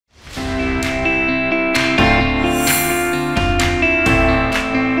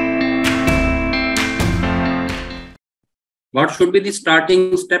What should be the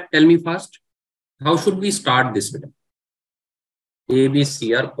starting step? Tell me fast. How should we start this video? A, B,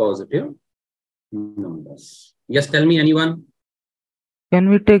 C are positive numbers. Yes, tell me anyone. Can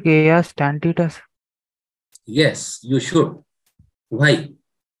we take A as tan theta? Yes, you should. Why?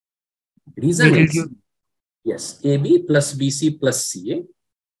 Reason is, yes, AB plus BC plus CA.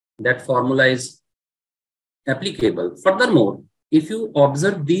 That formula is applicable. Furthermore, if you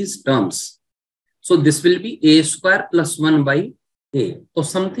observe these terms, so this will be A square plus 1 by A. So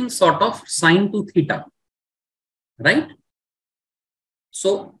something sort of sine to theta, right?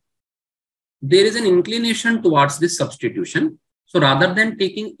 So there is an inclination towards this substitution. So rather than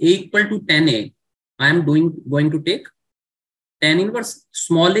taking A equal to tan A, I am going to take tan inverse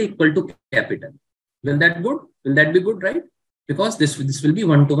small a equal to capital. Will that good? Will that be good, right? Because this will be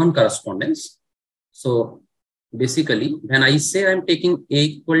one-to-one correspondence. So basically, when I say I'm taking A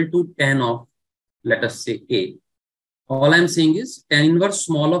equal to tan of, let us say A, all I'm saying is tan inverse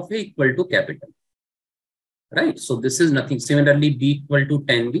small of A equal to capital, right? So this is nothing. Similarly, B equal to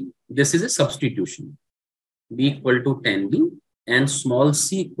tan B. This is a substitution. B equal to tan B and small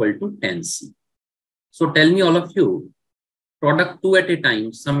c equal to tan C. So tell me all of you, product 2 at a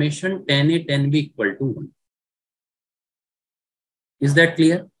time, summation tan A, tan B equal to 1. Is that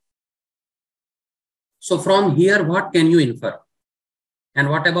clear? So from here, what can you infer? And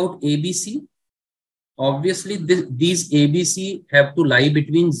what about ABC? Obviously, these ABC have to lie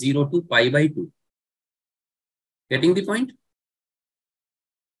between 0 to pi by 2. Getting the point?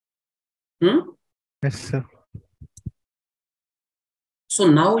 Yes, sir. So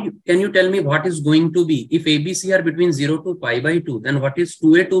now, can you tell me what is going to be? If ABC are between 0 to pi by 2, then what is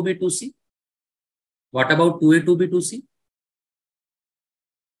 2A, 2B, 2C? What about 2A, 2B, 2C?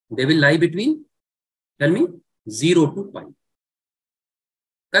 They will lie between, tell me, 0 to pi.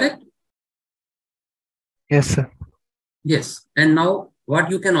 Correct? Yes, sir. Yes. And now what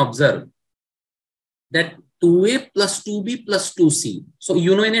you can observe, that 2A plus 2B plus 2C. So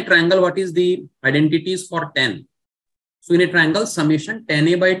you know in a triangle, what is the identities for tan? So in a triangle, summation tan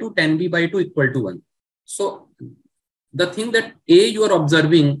A by 2, tan B by 2 equal to 1. So the thing that A you are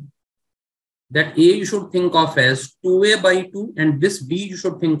observing, that A you should think of as 2A by 2 and this B you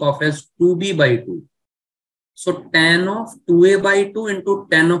should think of as 2B by 2. So tan of 2A by 2 into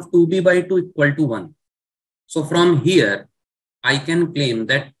tan of 2B by 2 equal to 1. So from here, I can claim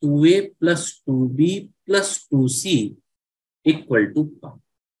that 2A plus 2B plus 2C equal to pi.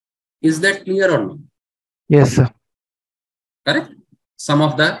 Is that clear or not? Yes, sir. Correct? Sum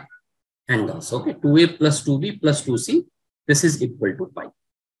of the angles. Okay, 2A plus 2B plus 2C, this is equal to pi.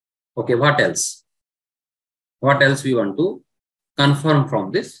 Okay, what else? What else we want to confirm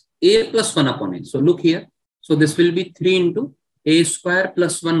from this? A plus 1 upon A. So look here. So this will be 3 into A square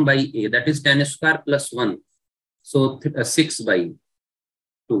plus 1 by A. That is tan square plus 1. So 6 by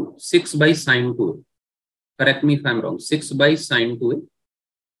 2. 6 by sine 2. Correct me if I'm wrong. 6 by sine 2A.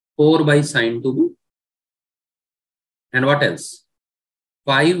 4 by sine 2B. And what else?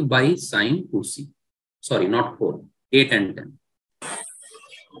 5 by sine 2C. Sorry, not 4. 8 and 10.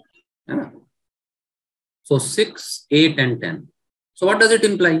 Yeah. So 6, 8 and 10. So what does it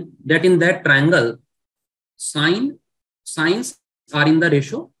imply? That in that triangle, sines are in the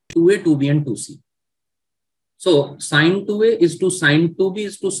ratio 2A, 2B and 2C. So sine 2A is to sine 2B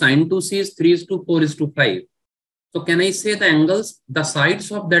is to sine 2C is 3 is to 4 is to 5. So can I say the angles, the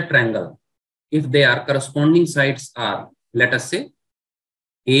sides of that triangle, if they are corresponding sides are, let us say,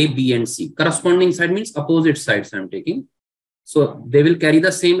 A, B and C. Corresponding side means opposite sides I am taking. So they will carry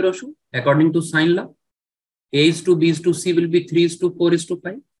the same ratio according to sine law. A is to B is to C will be 3 is to 4 is to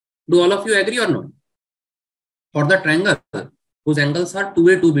 5. Do all of you agree or not? For the triangle, whose angles are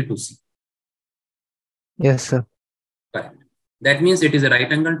 2A, 2B, 2C. Yes, sir. Correct. That means it is a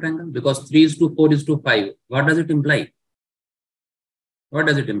right angle triangle because 3 is to 4 is to 5. What does it imply? What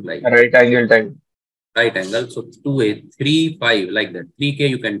does it imply? Right angle triangle. Right angle. So 2A, 3, 5 like that. 3K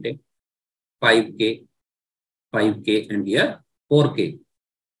you can take. 5K, 5K and here 4K.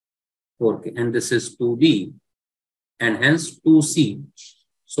 4K. And this is 2B and hence 2C.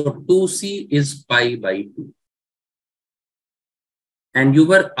 So 2C is pi by 2. And you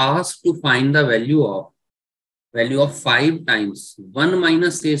were asked to find the value of 5 times 1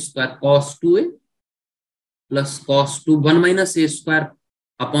 minus a square cos 2a plus cos 2, 1 minus a square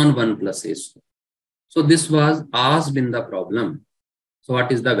upon 1 plus a square. So this was asked in the problem. So what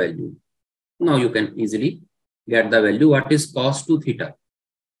is the value? Now you can easily get the value. What is cos 2 theta?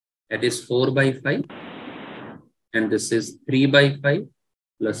 That is 4 by 5. And this is 3 by 5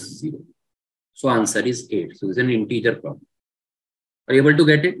 plus 0. So answer is 8. So this is an integer problem. Are you able to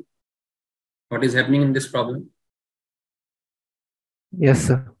get it? What is happening in this problem? Yes,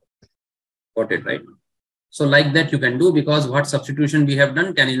 sir. Got it, right? So like that you can do, because what substitution we have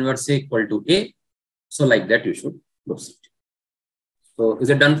done, tan inverse A equal to A. So like that you should proceed. So is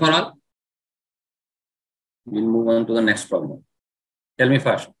it done for all? We'll move on to the next problem. Tell me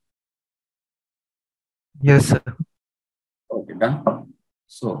first. Yes, sir. Okay, done.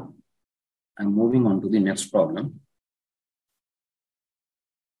 So I'm moving on to the next problem.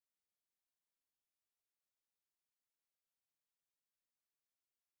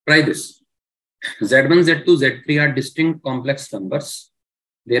 Try this. Z1, Z2, Z3 are distinct complex numbers.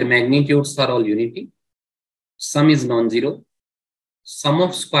 Their magnitudes are all unity. Sum is non-zero. Sum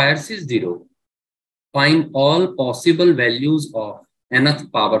of squares is 0. Find all possible values of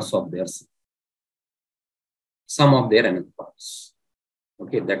nth powers of their sum. Sum of their nth powers.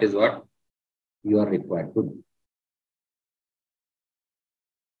 Okay, that is what you are required to do.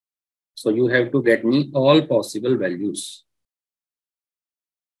 So you have to get me all possible values.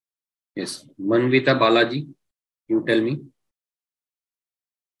 Yes, Manvita Balaji, you tell me.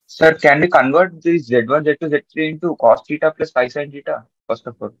 Sir, can we convert this Z1, Z2, Z3 into cos theta plus phi sin theta, first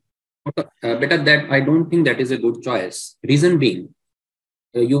of all? Better that, I don't think that is a good choice. Reason being,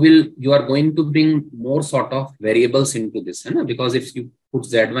 you are going to bring more sort of variables into this, because if you put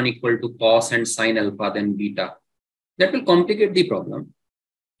Z1 equal to cos and sin alpha, then beta, that will complicate the problem.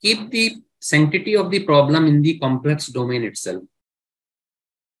 Keep the sanctity of the problem in the complex domain itself.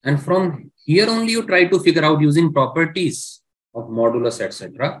 And from here only you try to figure out, using properties of modulus,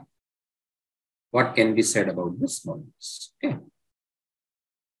 etc., what can be said about this modulus. Okay.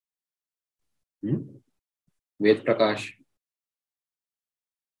 Ved Prakash.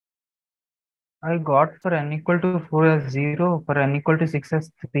 I got for n equal to 4 as 0, for n equal to 6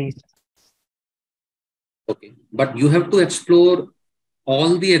 as 3. Okay, but you have to explore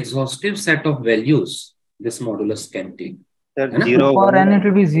all the exhaustive set of values this modulus can take. Sir, 0, for 1, n it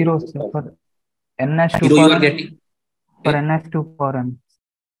will be 0, sir. For n as 2 0 power you are n. getting? For n as 2 power n.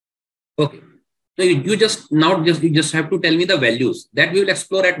 Okay. So you just have to tell me the values that we will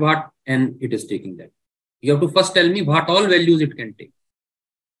explore at what n it is taking that. You have to first tell me what all values it can take.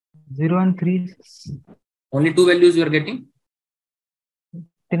 0 and 3. Only 2 values you are getting?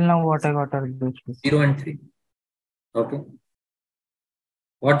 Till now what I got are those two. 0 and 3. Okay.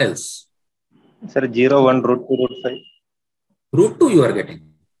 What else? Sir, 0, 1, root 2, root 5. Root 2 you are getting?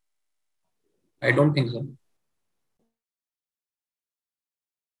 I don't think so.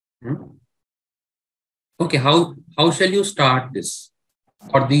 Okay, how shall you start this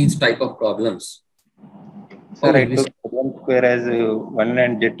for these type of problems? Sir, I took Z1 square as 1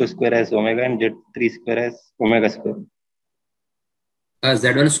 and Z2 square as omega and Z3 square as omega square.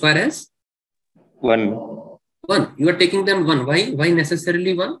 Z1 square as? 1. 1. You are taking them 1. Why? Why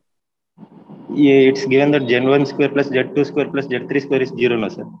necessarily 1? Yeah, it's given that Z1 square plus Z2 square plus Z3 square is 0, no,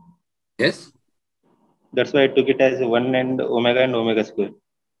 sir? Yes. That's why I took it as 1 and omega square.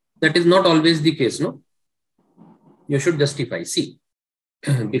 That is not always the case, no? You should justify. See,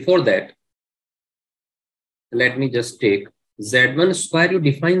 before that, let me just take Z1 square, you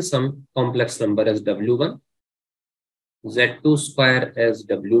define some complex number as W1, Z2 square as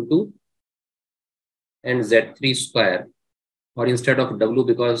W2, and Z3 square, or instead of W,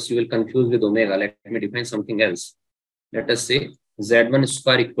 because you will confuse with omega, let me define something else. Let us say Z1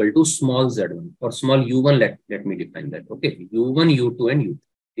 square equal to small z1, or small u1, let me define that. Okay, u1, u2, and u3.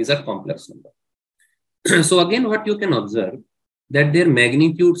 These are complex numbers. So again, what you can observe, that their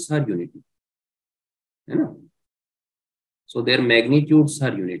magnitudes are unity. So their magnitudes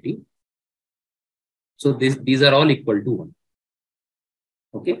are unity. So these are all equal to 1.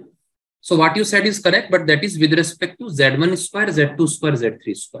 Okay. So what you said is correct, but that is with respect to Z1 square, Z2 square,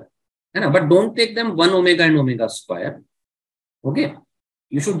 Z3 square. But don't take them 1 omega and omega square. Okay.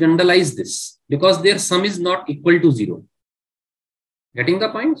 You should generalize this, because their sum is not equal to 0. Getting the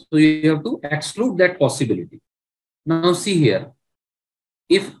point? So you have to exclude that possibility. Now see here.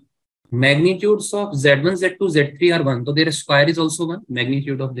 If magnitudes of Z1, Z2, Z3 are 1, so their square is also 1,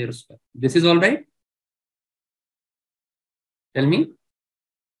 magnitude of their square. This is all right? Tell me.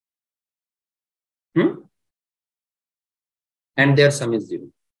 And their sum is 0.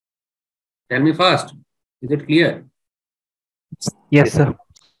 Tell me fast. Is it clear? Yes, sir.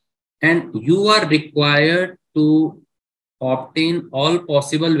 And you are required to obtain all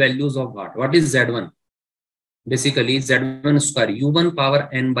possible values of what? What is Z1? Basically, Z1 square, U1 power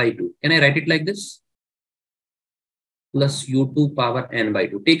n by 2. Can I write it like this? Plus U2 power n by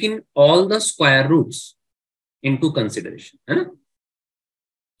 2. Taking all the square roots into consideration.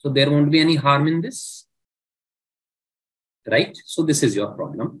 So there won't be any harm in this. Right? So this is your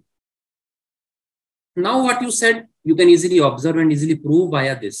problem. Now what you said, you can easily observe and easily prove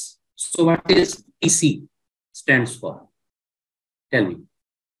via this. So what is TC stands for? Tell me.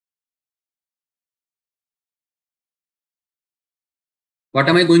 What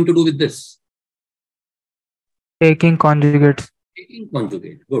am I going to do with this? Taking conjugates. Taking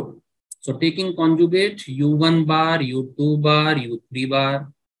conjugate. Good. So taking conjugate, U1 bar, U2 bar, U3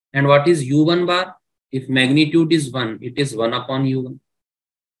 bar. And what is U1 bar? If magnitude is 1, it is 1 upon U1.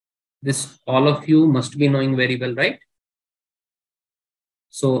 This all of you must be knowing very well, right?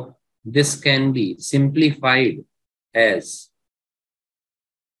 So this can be simplified as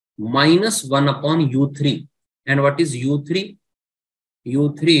minus 1 upon U3. And what is U3?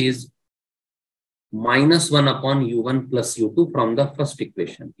 U3 is minus 1 upon U1 plus U2 from the first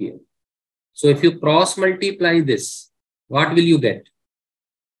equation here. So if you cross multiply this, what will you get?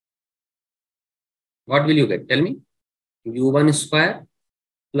 What will you get? Tell me. U1 square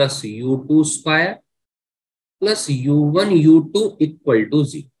plus U2 square plus U1 U2 equal to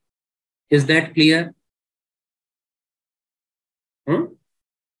 0. Is that clear?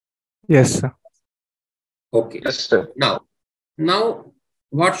 Yes, sir. Okay. Yes, sir. Now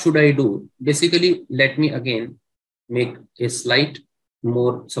what should I do? Basically, let me again make a slight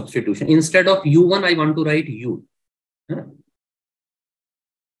more substitution. Instead of U1, I want to write U.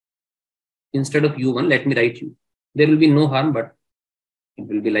 Instead of U1, let me write U. There will be no harm, but it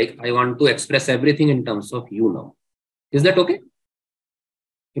will be like I want to express everything in terms of U now. Is that okay?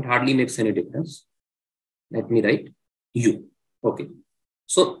 It hardly makes any difference. Let me write U. Okay.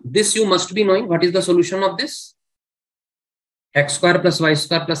 So this you must be knowing. What is the solution of this? X square plus y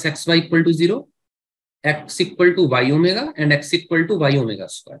square plus xy equal to 0. X equal to y omega and x equal to y omega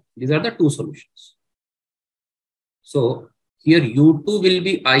square. These are the two solutions. So here U2 will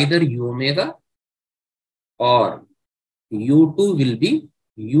be either U omega or U2 will be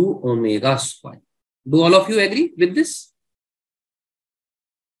U omega square. Do all of you agree with this?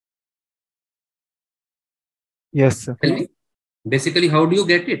 Yes, sir. Tell me. Basically, how do you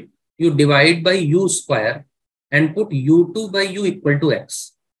get it? You divide by U square and put U2 by U equal to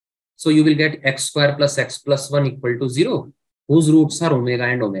X. So you will get X square plus X plus 1 equal to 0, whose roots are omega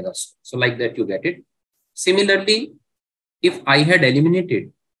and omega square. So like that you get it. Similarly, if I had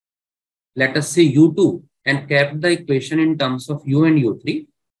eliminated, let us say U2 and kept the equation in terms of U and U3,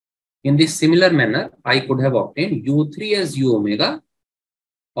 in this similar manner, I could have obtained U3 as U omega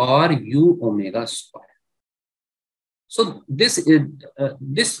or U omega square. So this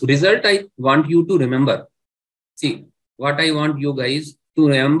result I want you to remember. See, what I want you guys to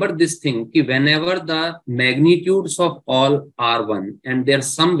remember this thing, whenever the magnitudes of all are 1 and their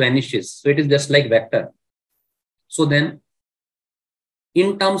sum vanishes, so it is just like vector. So then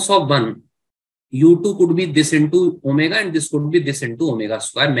in terms of 1, U2 could be this into omega and this could be this into omega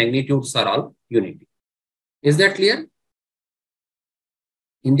square. Magnitudes are all unity. Is that clear?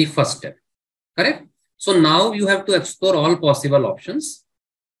 In the first step, correct? So now you have to explore all possible options.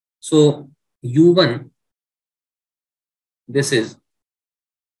 So U1, this is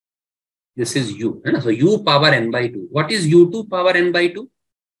U. So U power n by 2. What is U2 power n by 2?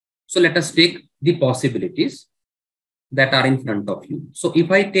 So let us take the possibilities that are in front of you. So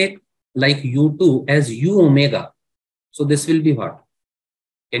if I take like U2 as U omega, so this will be what?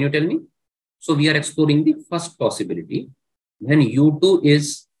 Can you tell me? So we are exploring the first possibility. When U2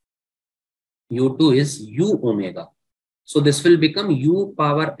 is U omega. So this will become U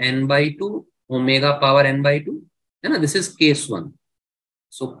power n by 2, omega power n by 2. And this is case 1.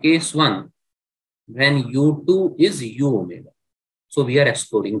 So case 1, when U2 is U omega. So we are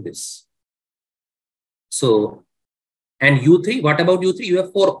exploring this. So, and U3, what about U3? You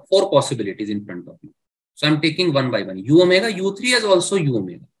have four possibilities in front of you. So I'm taking one by one. U omega, U3 is also U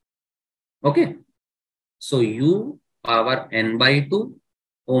omega. Okay. So U power n by 2,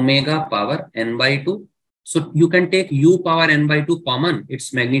 omega power n by 2. So you can take U power n by 2 common.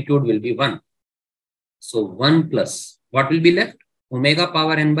 Its magnitude will be 1. So 1 plus, what will be left? Omega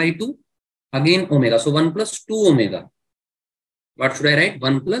power n by 2. Again omega. So 1 plus 2 omega. What should I write?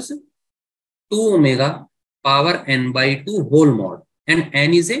 1 plus 2 omega power n by 2 whole mod. And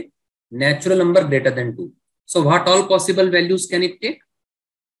n is a natural number greater than 2. So what all possible values can it take?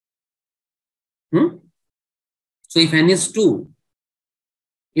 So if n is 2,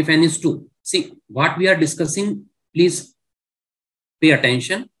 see what we are discussing, please pay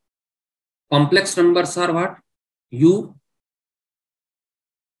attention. Complex numbers are what? U.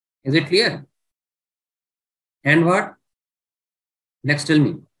 Is it clear? And what? Next tell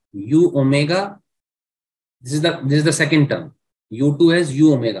me. U omega. This is the second term. U2 as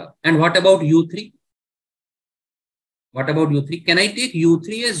U omega. And what about U3? What about U3? Can I take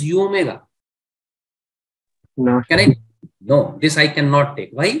U3 as U omega? No. Can I? No, this I cannot take.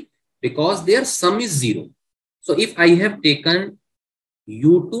 Why? Because their sum is 0. So if I have taken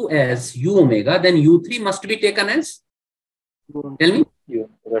U2 as U omega, then U3 must be taken as, tell me? U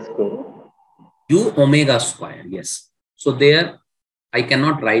omega square. Yes. So there I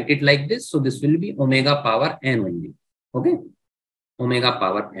cannot write it like this. So this will be omega power n only. Okay. Omega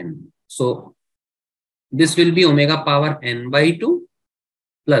power n. So this will be omega power n by 2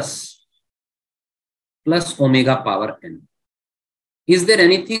 plus omega power n. Is there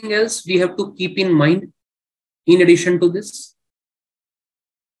anything else we have to keep in mind in addition to this?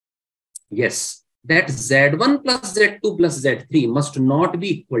 Yes, that Z1 plus Z2 plus Z3 must not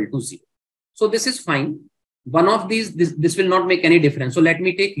be equal to 0. So this is fine. One of these, this will not make any difference. So let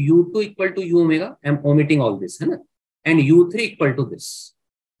me take U2 equal to U omega. I'm omitting all this. And U3 equal to this.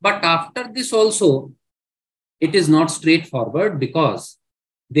 But after this also, it is not straightforward because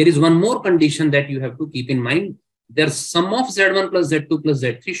there is one more condition that you have to keep in mind. Their sum of Z1 plus Z2 plus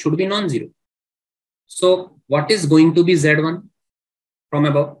Z3 should be non-zero. So what is going to be Z1 from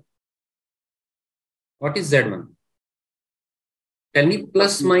above? What is Z1? Tell me,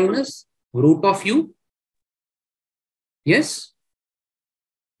 plus minus root of U. Yes.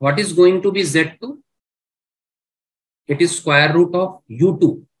 What is going to be Z2? It is square root of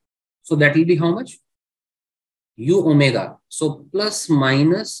U2. So that will be how much? U omega. So plus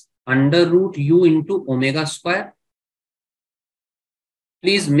minus under root U into omega square.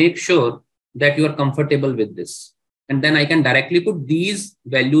 Please make sure that you are comfortable with this. And then I can directly put these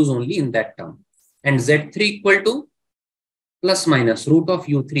values only in that term. And Z3 equal to plus minus root of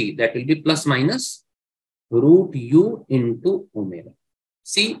U3. That will be plus minus root U into omega.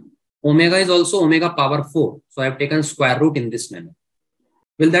 See, omega is also omega power 4. So I have taken square root in this manner.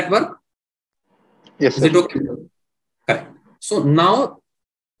 Will that work? Yes, sir. Is it okay? Correct. So now,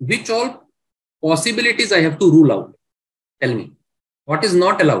 which all possibilities I have to rule out? Tell me. What is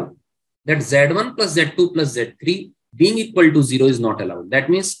not allowed? That Z1 plus Z2 plus Z3 being equal to 0 is not allowed. That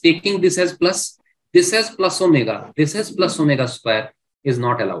means taking this as plus omega, this as plus omega square is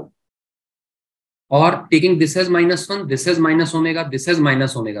not allowed. Or taking this as minus 1, this as minus omega, this as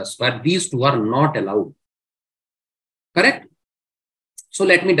minus omega square. These two are not allowed. Correct? So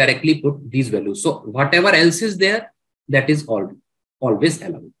let me directly put these values. So whatever else is there, that is always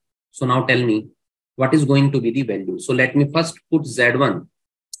allowed. So now tell me, what is going to be the value? So let me first put Z1.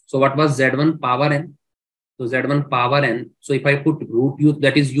 So what was Z1 power n? So Z1 power n. So if I put root U,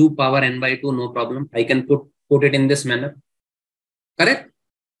 that is U power n by 2, no problem. I can put it in this manner. Correct?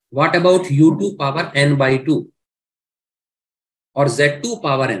 What about U2 power n by 2? Or Z2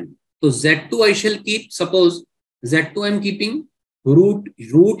 power n? So Z2 I shall keep, suppose Z2 I am keeping root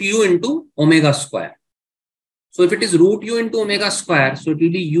U into omega square. So if it is root U into omega square, so it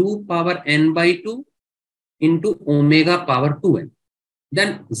will be U power n by 2 into omega power 2n.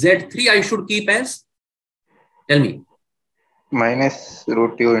 Then Z3 I should keep as, tell me. Minus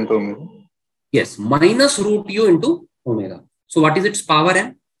root U into omega. Yes, minus root U into omega. So what is its power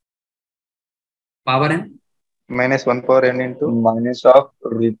n? Power n? Minus 1 power n into minus of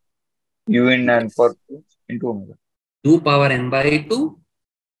root U in n power 2 into omega. U power n by 2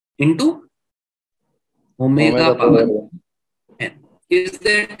 into omega power n. Is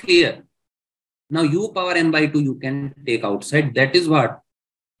that clear? Now U power n by 2 you can take outside. That is what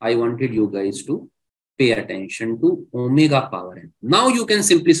I wanted you guys to pay attention to, omega power n. Now you can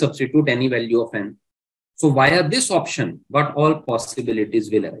simply substitute any value of n. So via this option, what all possibilities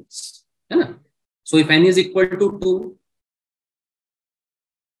will arise? So if n is equal to 2,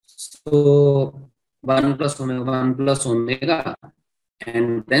 so 1 plus omega,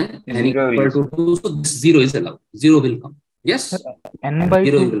 and then n equal to 2, so this 0 is allowed. 0 will come. Yes? N by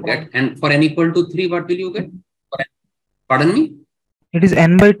 0 2. you will get. And for n equal to 3, what will you get? Pardon me? It is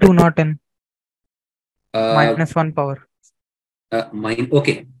n by 2, not n. Minus 1 power.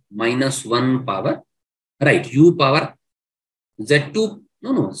 Okay. Minus 1 power. Right. U power Z2.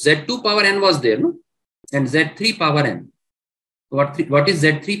 No. Z2 power n was there, no? And Z3 power n. What is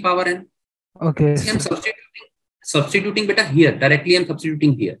Z3 power n? Okay. See, I'm substituting beta here. Directly I'm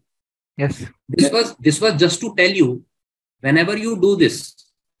substituting here. Yes. This was just to tell you, whenever you do this,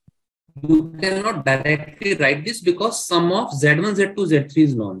 you cannot directly write this because sum of Z1, Z2, Z3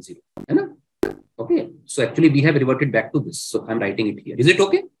 is non-zero. Okay. So actually we have reverted back to this. So I'm writing it here. Is it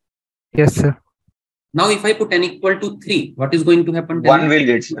okay? Yes, sir. Now if I put n equal to 3, what is going to happen? 1 will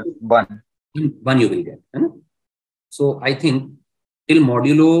get, sir. 1. 1 you will get. So I think till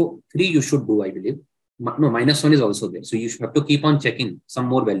modulo 3 you should do, I believe. No, minus 1 is also there. So you should have to keep on checking some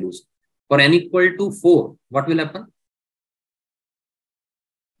more values. For n equal to 4, what will happen?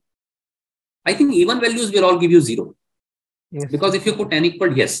 I think even values will all give you 0. Yes. Because if you put n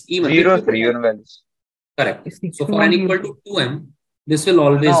equal, yes, even. 0 for even values. Correct. So for n equal to 2m, this will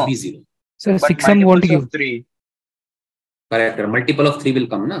always be 0. So But 6m won't give. 3. Correct. A multiple of 3 will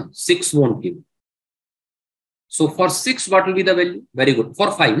come, na? 6 won't give. So for 6, what will be the value? Very good.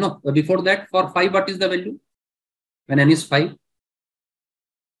 For 5, no. Before that, for 5, what is the value? When n is 5?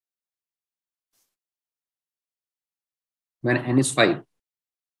 When n is 5.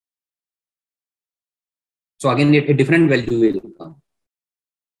 So again, a different value will come.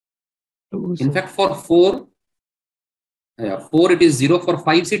 In fact, for 4, 4 it is 0. For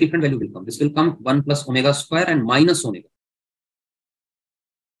 5, see, different value will come. This will come 1 plus omega square and minus omega.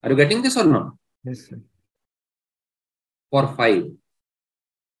 Are you getting this or not? Yes, sir. For 5.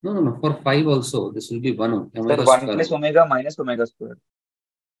 No. For 5 also, this will be 1 omega Sir, 1 square. plus omega minus omega square.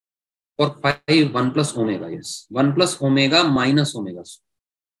 For 5, 1 plus omega, yes. 1 plus omega minus omega square,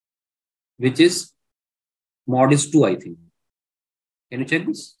 which is mod is 2, I think. Can you check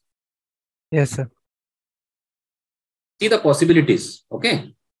this? Yes, sir. See the possibilities.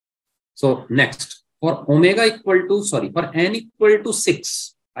 Okay. So next, for omega equal to, for n equal to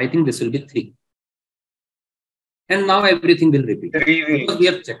 6, I think this will be 3. And now everything will repeat. 3 because we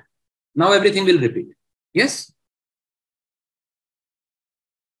have checked. Now everything will repeat. Yes.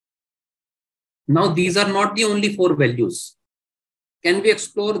 Now these are not the only 4 values. Can we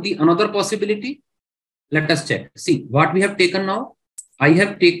explore the another possibility? Let us check. See what we have taken now. I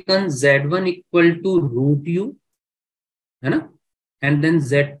have taken Z1 equal to root U. And then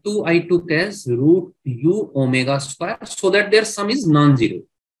Z2 I took as root U omega square so that their sum is non-zero.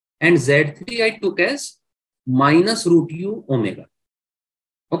 And Z3 I took as minus root U omega.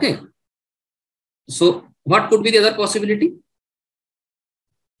 Okay. So what could be the other possibility?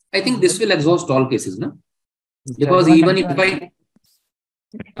 I think this will exhaust all cases, no? Because even if I,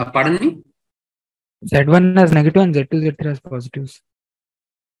 pardon me? Z1 has negative and Z2, Z3 has positives.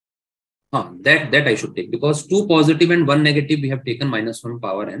 That I should take, because 2 positive and 1 negative we have taken minus 1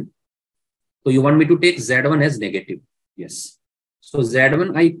 power n. So you want me to take Z1 as negative. Yes. So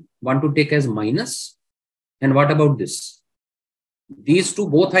Z1 I want to take as minus. And what about this? These two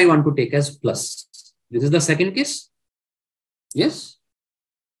both I want to take as plus. This is the second case. Yes.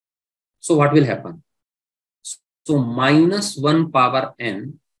 So what will happen? So minus 1 power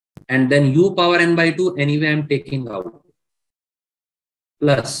n and then u power n by 2 anyway I am taking out.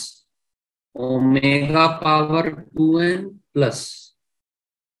 Plus omega power 2n plus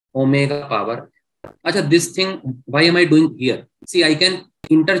omega power. Achha, this thing, why am I doing here? See, I can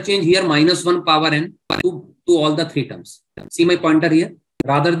interchange here minus 1 power n to all the 3 terms. See my pointer here?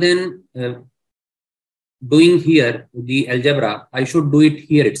 Rather than doing here the algebra, I should do it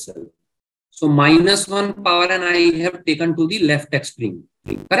here itself. So minus 1 power n I have taken to the left extreme.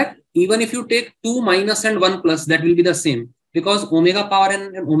 Correct? Even if you take 2 minus and 1 plus, that will be the same. Because omega power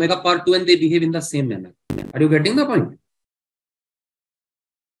n and omega power 2n, they behave in the same manner. Are you getting the point?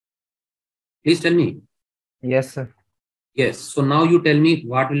 Please tell me. Yes, sir. Yes. So now you tell me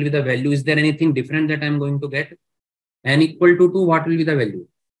what will be the value. Is there anything different that I am going to get? N equal to 2, what will be the value?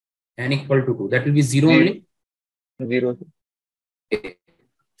 N equal to 2. That will be 0 only? 0. Okay.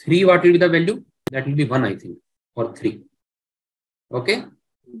 3, what will be the value? That will be 1, I think. Or 3. Okay.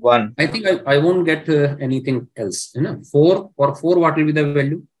 1. I think I won't get anything else. 4, for 4, what will be the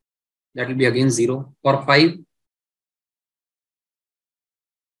value? That will be again 0. For 5,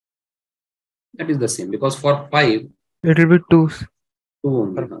 that is the same, because for 5, it will be 2. 2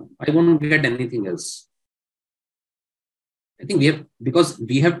 only. I won't get anything else. I think we have, because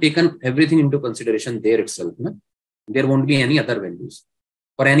we have taken everything into consideration there itself. No? There won't be any other values.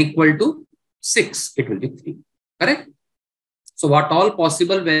 For n equal to 6, it will be 3. Correct? So what all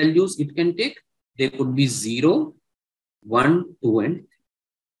possible values it can take? They could be 0, 1, 2, and 3.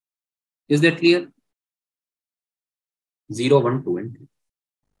 Is that clear? 0, 1, 2, and 3.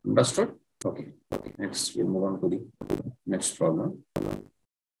 Understood? Okay. Next, we'll move on to the next problem.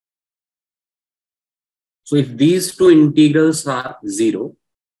 So if these two integrals are 0,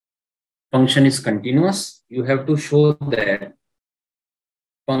 function is continuous, you have to show that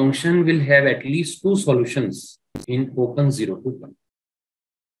function will have at least 2 solutions in open 0 to 1.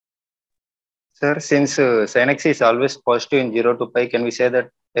 Sir, since sin x is always positive in 0 to pi, can we say that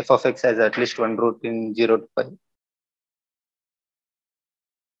f of x has at least one root in 0 to pi?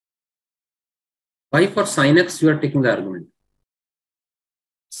 Why for sin x you are taking the argument?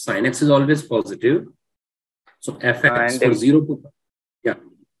 Sin x is always positive. So fx for 0 to pi. Yeah.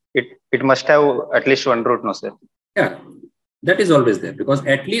 It must have at least one root, no sir? Yeah, that is always there because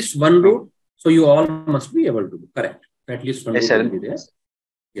at least one root. So you all must be able to do. Correct. At least one root will be there.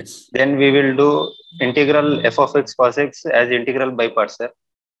 Yes. Then we will do integral f of x cos x as integral by parts, sir.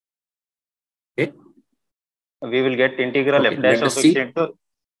 Okay. We will get integral Okay, f dash let us of x see. into.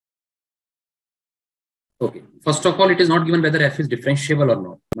 Okay. First of all, it is not given whether f is differentiable or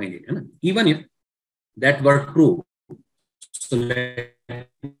not. Mind it. Even if that were true, so let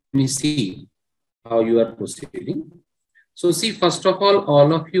me see how you are proceeding. So see, first of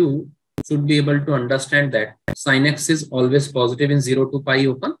all of you should be able to understand that sin x is always positive in 0 to pi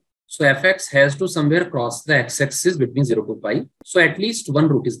open. So fx has to somewhere cross the x-axis between 0 to pi. So at least one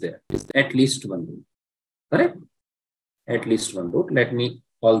root is there. At least one root. Correct? At least one root. Let me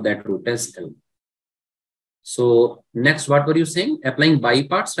call that root as L. So next, what were you saying? Applying by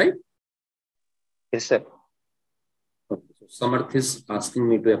parts, right? Yes, sir. Okay. So Samarth is asking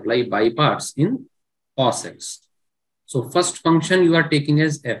me to apply by parts in cos x. So first function you are taking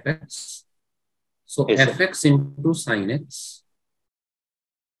as fx. So Yes, fx into sin x.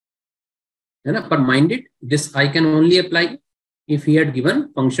 But mind it, this I can only apply if he had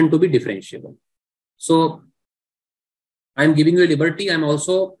given function to be differentiable. So I'm giving you a liberty. I'm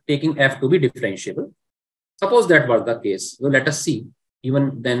also taking f to be differentiable. Suppose that was the case. So let us see.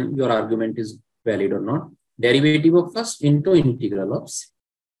 Even then your argument is valid or not. Derivative of first into integral of c.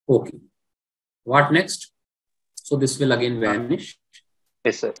 Okay. What next? So this will again vanish.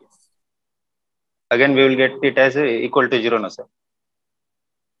 Yes, sir. Again, we will get it as equal to 0, no, sir.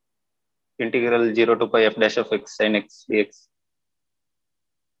 Integral 0 to pi f dash of x sin x dx.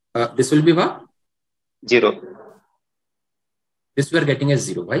 This will be what? 0. This we are getting as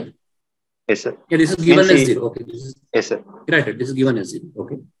 0. Why? Yes, sir. Yeah, this is given as 0. Okay. This is, yes, sir. Right. This is given as 0.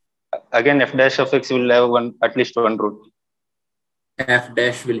 Okay. Again, f dash of x will have at least one root. F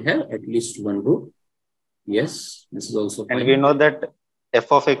dash will have at least one root. Yes, this is also fine. And we know that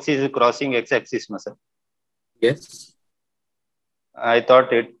f of x is crossing x-axis, no, sir. Yes. I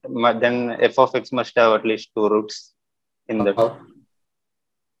thought it, then f of x must have at least two roots in that.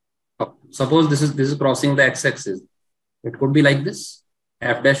 Suppose this is crossing the x-axis. It could be like this.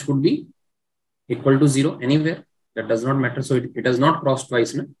 F dash could be equal to 0 anywhere. That does not matter. So it has not crossed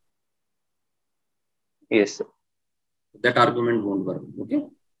twice. No? Yes, sir. That argument won't work. Okay.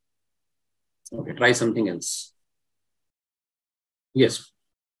 Okay. Try something else. Yes.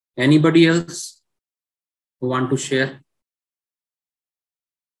 Anybody else who want to share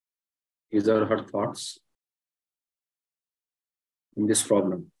his or her thoughts in this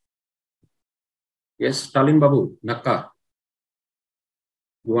problem? Yes, Talin Babu, Nakka.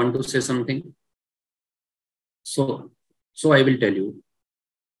 You want to say something? So I will tell you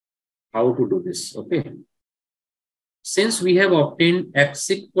how to do this. Okay. Since we have obtained x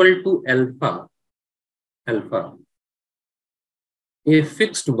equal to alpha, a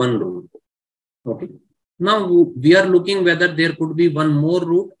fixed one root. Okay. Now we are looking whether there could be one more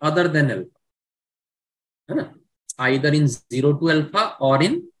root other than alpha. Either in 0 to alpha or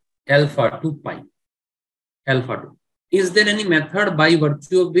in alpha to pi. Alpha 2. Is there any method by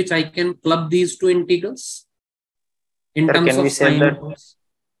virtue of which I can club these two integrals? In Sir, terms can of we say that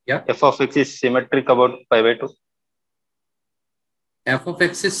yeah? f of x is symmetric about pi by 2? F of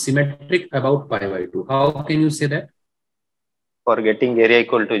x is symmetric about pi by 2. How can you say that? For getting area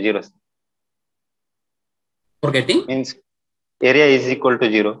equal to 0. For getting? Means area is equal to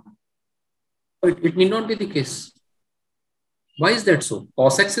 0. It need not be the case. Why is that so?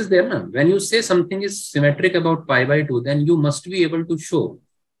 Cos x is there. Na? When you say something is symmetric about pi by 2, then you must be able to show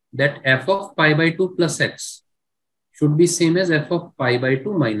that f of pi by 2 plus x should be same as f of pi by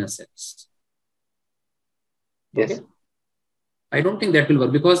 2 minus x. Yes. Okay? I don't think that will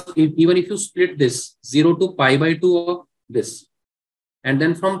work because even if you split this 0 to pi by 2 of this, and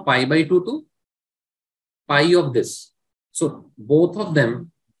then from pi by 2 to pi of this. So both of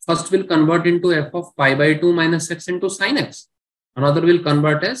them first will convert into f of pi by 2 minus x into sin x. Another will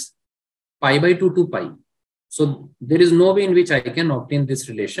convert as pi by 2 to pi. So there is no way in which I can obtain this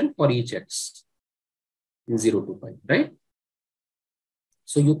relation for each x in 0 to pi, right?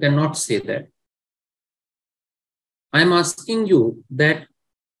 So you cannot say that. I am asking you that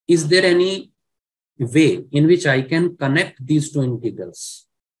is there any way in which I can connect these two integrals?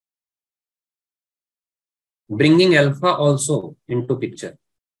 Bringing alpha also into picture.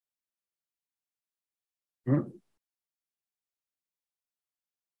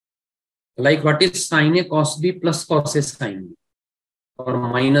 Like what is sin A cos B plus cos A sin B or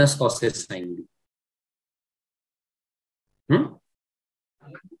minus cos A sin B?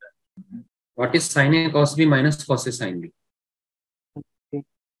 What is sin A cos B minus cos A sin B?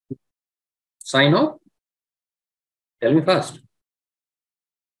 Sin of? Tell me first.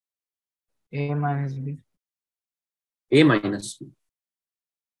 A minus B. A minus B.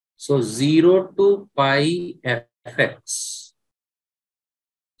 So 0 to pi fx.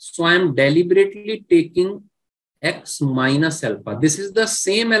 So I am deliberately taking x minus alpha. This is the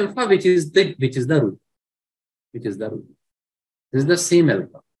same alpha which is the root. This is the same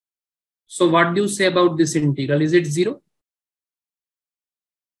alpha. So what do you say about this integral? Is it 0?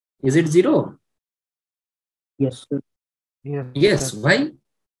 Is it 0? Yes, sir. Yes. Yes. Sir. Why?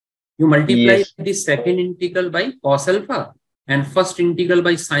 You multiply Yes. the second integral by cos alpha and first integral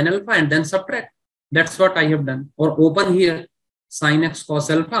by sin alpha and then subtract. That's what I have done. Or open here sin x cos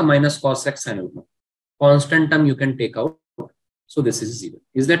alpha minus cos x sin alpha. Constant term you can take out. So this is 0.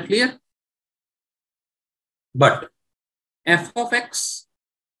 Is that clear? But f of x,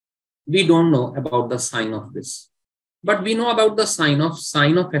 we don't know about the sign of this. But we know about the sign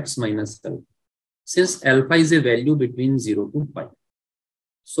of x minus alpha. Since alpha is a value between 0 to pi.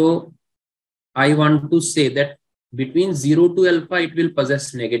 So I want to say that between 0 to alpha, it will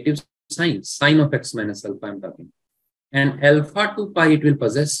possess negative sign of x minus alpha I'm talking. And alpha to pi, it will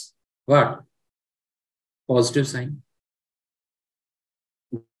possess what? Positive sign.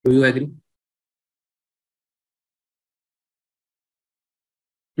 Do you agree?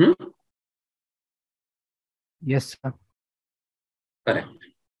 Yes, sir. Correct.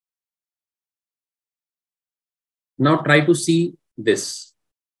 Now try to see this.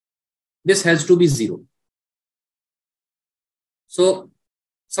 This has to be 0. So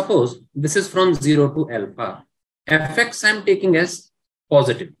suppose this is from 0 to alpha. Fx I'm taking as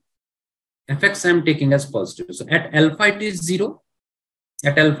positive. Fx I'm taking as positive. So at alpha it is 0.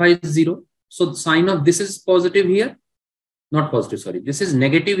 At alpha is 0. So the sign of this is positive here. Not positive, sorry. This is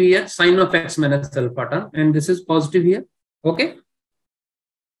negative here. Sign of x minus alpha term. And this is positive here. Okay.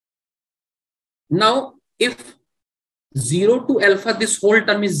 Now if 0 to alpha, this whole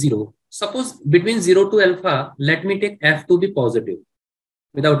term is 0. Suppose between 0 to alpha, let me take f to be positive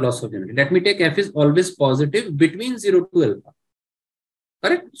without loss of unity. Let me take f is always positive between 0 to alpha.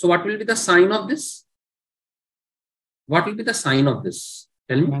 Correct? So what will be the sign of this? What will be the sign of this?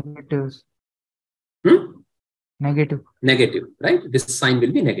 Tell me. Negatives. Negative, right? This sign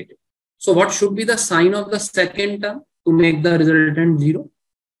will be negative. So what should be the sign of the second term to make the resultant 0?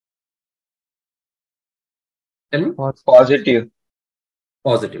 Tell me. Positive.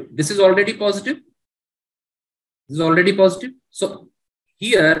 Positive. This is already positive. This is already positive. So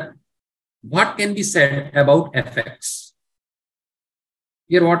here, what can be said about fx?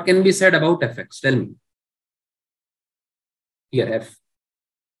 Here, what can be said about fx? Tell me. Here, f.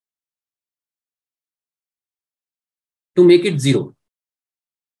 To make it 0.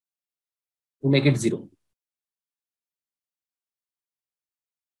 To make it 0.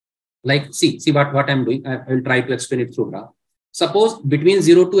 Like, see what I'm doing. I will try to explain it through graph. Suppose between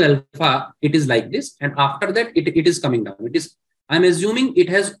 0 to alpha, it is like this. And after that, it is coming down. I'm assuming it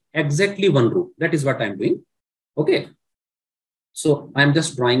has exactly one root. That is what I'm doing. Okay. So I'm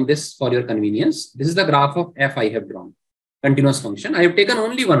just drawing this for your convenience. This is the graph of f I have drawn. Continuous function. I have taken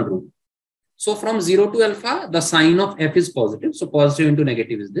only one root. So from 0 to alpha, the sign of f is positive. So positive into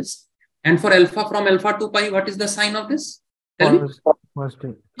negative is this. And for alpha, from alpha to pi, what is the sign of this? Tell me.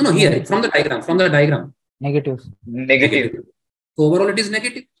 Positive. No, here, from the diagram. Negatives. Negative. So overall, it is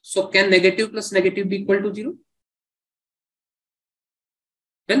negative. So can negative plus negative be equal to 0?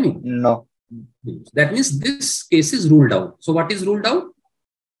 Tell me. No. That means this case is ruled out. So what is ruled out?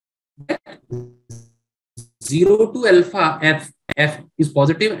 0 to alpha, f is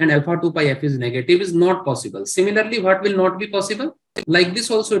positive and alpha to pi, f is negative is not possible. Similarly, what will not be possible? Like this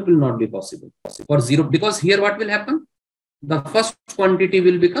also, it will not be possible. For 0, because here what will happen? The first quantity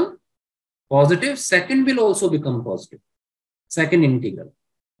will become positive. Second will also become positive. Second integral.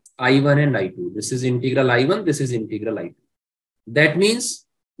 I1 and I2. This is integral I1. This is integral I2. That means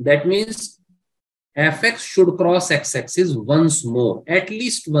fx should cross x-axis once more. At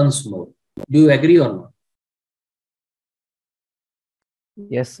least once more. Do you agree or not?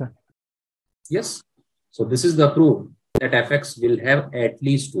 Yes, sir. Yes. So this is the proof that fx will have at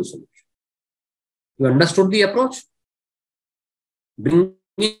least two solutions. You understood the approach? Bringing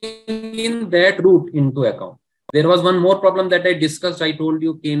in that root into account. There was one more problem that I discussed. I told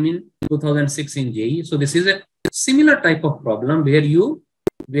you came in 2006 in JEE. So this is a similar type of problem where you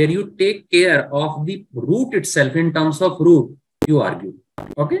take care of the root itself in terms of root. You argue.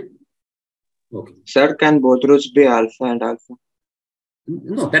 Okay. Okay. Sir, can both roots be alpha and alpha?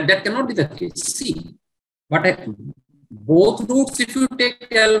 No, that cannot be the case. See, both roots, if you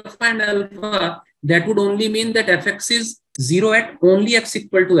take alpha and alpha, that would only mean that fx is 0 at only x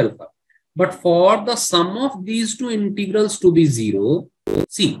equal to alpha. But for the sum of these two integrals to be 0,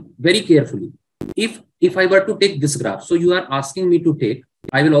 see very carefully. If I were to take this graph, so you are asking me to take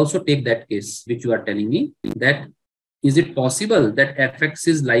I will also take that case which you are telling me, that is it possible that fx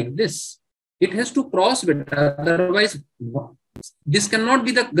is like this? It has to cross with, otherwise this cannot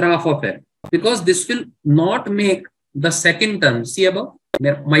be the graph of f, because this will not make the second term. See above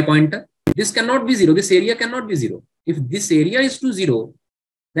my pointer. This cannot be 0. This area cannot be 0. If this area is to 0,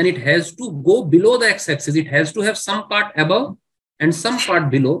 then it has to go below the x-axis. It has to have some part above and some part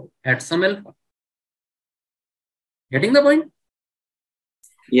below at some alpha. Getting the point?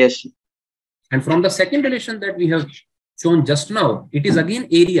 Yes. And from the second relation that we have shown just now, it is again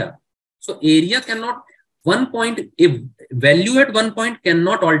area. So area cannot, one point, if value at one point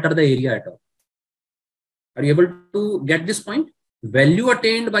cannot alter the area at all. Are you able to get this point? Value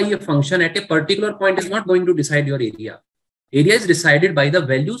attained by a function at a particular point is not going to decide your area. Area is decided by the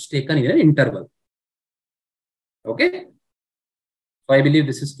values taken in an interval. Okay? So I believe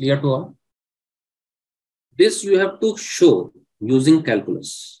this is clear to all. This you have to show using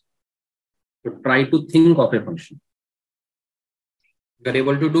calculus. To try to think of a function. You are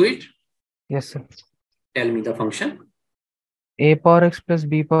able to do it? Yes, sir. Tell me the function. A power x plus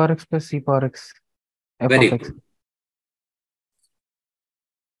b power x plus c power x. Very good.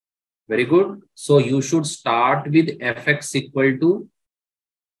 Very good. So you should start with fx equal to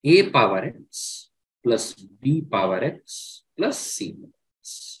a power x plus b power x plus c.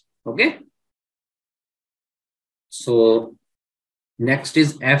 Okay. So next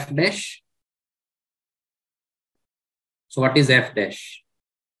is f dash. So what is f dash?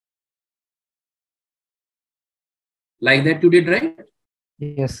 Like that you did, right?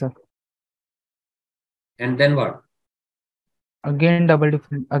 Yes, sir. And then what? Again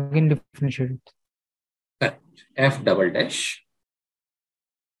differentiate. Correct. F double dash.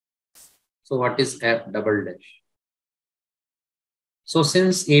 So what is f double dash? So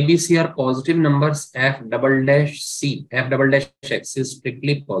since ABC are positive numbers, f double dash x is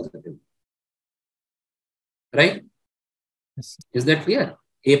strictly positive. Right? Yes. Is that clear?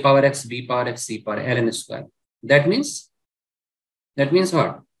 A power x, b power x, c power ln square. That means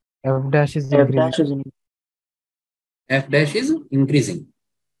what? F dash is increasing. F dash is increasing.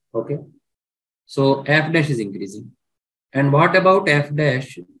 Okay. So f dash is increasing. And what about f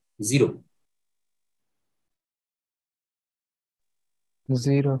dash 0?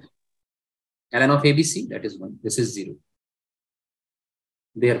 0. Ln of ABC, that is 1. This is 0.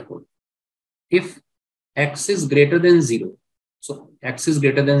 Therefore, if x is greater than 0, so x is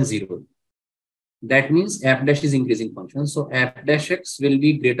greater than 0, that means f dash is increasing function. So f dash x will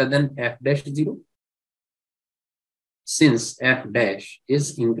be greater than f dash 0. Since f dash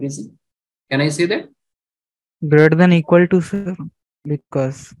is increasing. Can I say that? Greater than equal to, sir,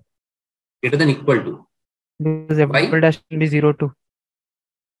 because Greater than equal to. Because f Why? double dash can be 0 too.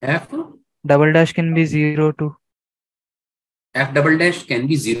 F Double dash can be 0 too. F double dash can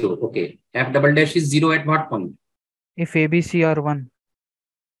be 0. Okay. F double dash is 0 at what point? If ABC are 1.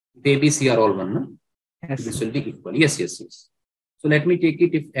 If ABC are all 1, no? Yes. This will be equal. Yes. So let me take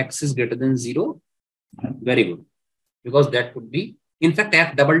it if x is greater than 0. Very good. Because that would be, in fact,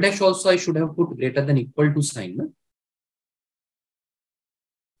 f double dash also I should have put greater than equal to sign. No?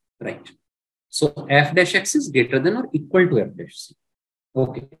 Right. So f dash x is greater than or equal to f dash c.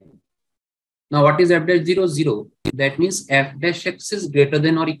 Okay. Now what is f dash 0? 0. That means f dash x is greater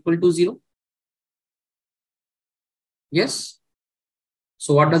than or equal to 0. Yes.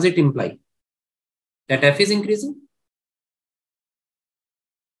 So what does it imply? That f is increasing?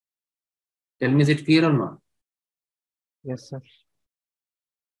 Tell me, is it clear or not? Yes, sir.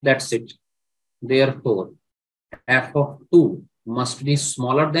 That's it. Therefore, f of 2 must be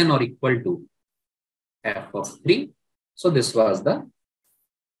smaller than or equal to f of 3. So this was the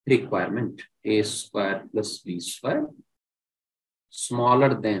requirement. A square plus b square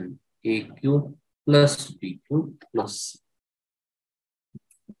smaller than a cube plus b cube plus c.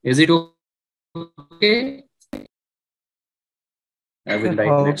 Is it okay? I will write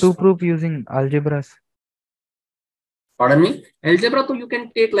How next to one. prove using algebras? Pardon me? Algebra, so you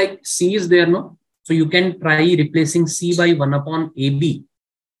can take like C is there, no? So you can try replacing C by 1 upon AB.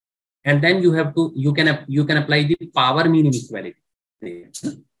 And then you have to, you can apply the power mean inequality.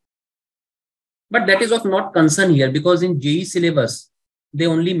 But that is of not concern here, because in JEE syllabus, they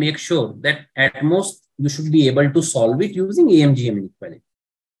only make sure that at most you should be able to solve it using AMGM inequality.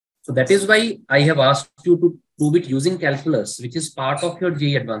 So that is why I have asked you to prove it using calculus, which is part of your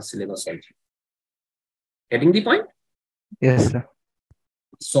JEE advanced syllabus also. Getting the point? Yes, sir.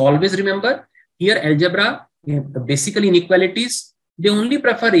 So always remember, here algebra, basically inequalities, they only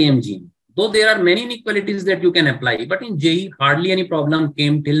prefer AMGM. Though there are many inequalities that you can apply, but in JEE, hardly any problem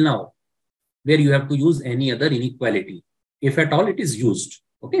came till now where you have to use any other inequality. if at all it is used.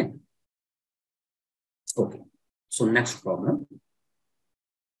 Okay. Okay. So next problem.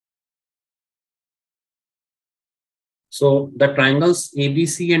 So the triangles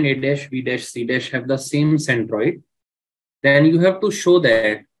ABC and A dash, B dash, C dash have the same centroid. Then you have to show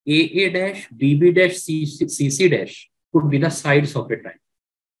that AA dash, BB dash, CC dash could be the sides of a triangle.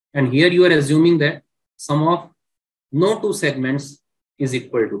 And here you are assuming that sum of no two segments is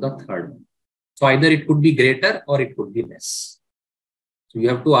equal to the third one. So either it could be greater or it could be less. So you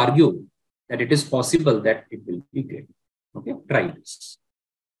have to argue that it is possible that it will be greater. Okay, try this.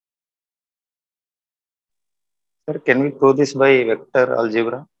 Sir, can we prove this by vector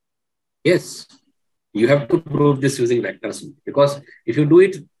algebra? Yes, you have to prove this using vectors, because if you do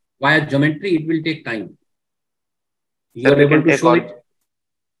it via geometry, it will take time. You are able to show it?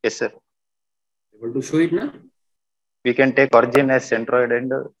 Yes, sir. Able to show it now? We can take origin as centroid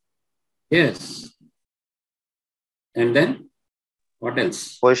and... Yes. And then what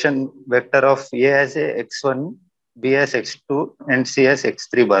else? Position vector of A as a x1, B as x2, and C as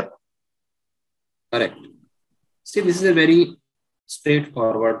x3 bar. Correct. See, this is a very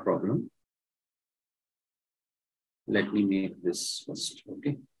straightforward problem. Let me make this first.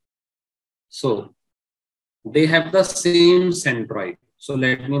 Okay. So they have the same centroid. So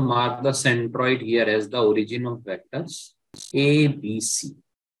let me mark the centroid here as the origin of vectors A, B, C.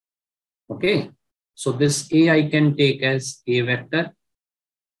 Okay. So this A I can take as A vector,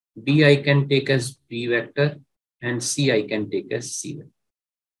 B I can take as B vector, and C I can take as C vector.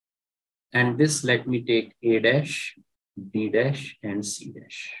 And this let me take A dash, B dash, and C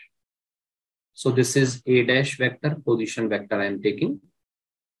dash. So this is A dash vector, position vector I am taking.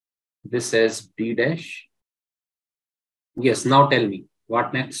 This is B dash. Yes, now tell me,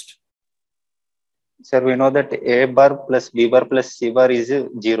 what next? Sir, we know that A bar plus B bar plus C bar is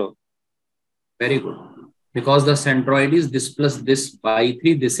 0. Very good. Because the centroid is this plus this by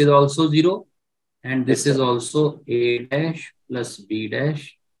 3, this is also 0. And this is also A dash plus B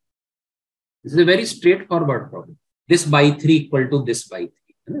dash. This is a very straightforward problem. This by 3 equal to this by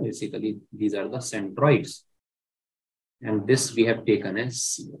 3. Basically, these are the centroids. And this we have taken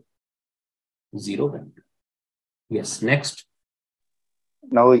as 0 vector. Yes, next.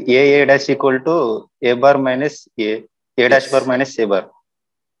 Now A dash equal to A bar minus A dash bar minus A bar.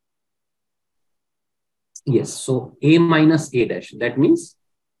 Yes, so A minus A dash. That means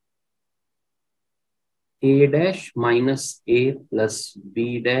A dash minus A plus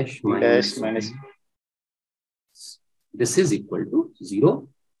B dash minus B. This is equal to 0.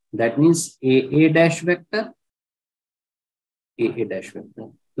 That means A dash vector, A dash vector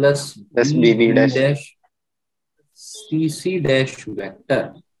plus B dash CC dash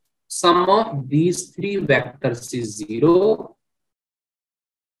vector. Sum of these three vectors is 0.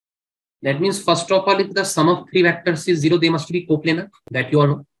 That means, first of all, if the sum of three vectors is 0, they must be coplanar. That you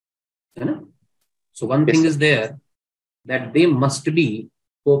all know. So one thing is there, that they must be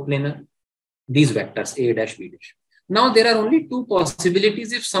coplanar, these vectors A dash, B dash. Now there are only two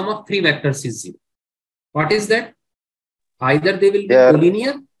possibilities if sum of three vectors is 0. What is that? Either they will be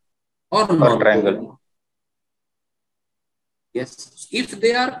collinear or non-triangle. Yes. If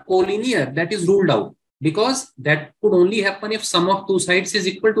they are collinear, that is ruled out, because that could only happen if sum of two sides is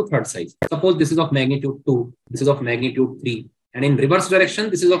equal to third side. Suppose this is of magnitude 2, this is of magnitude 3, and in reverse direction,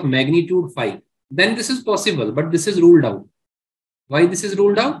 this is of magnitude 5. Then this is possible, but this is ruled out. Why this is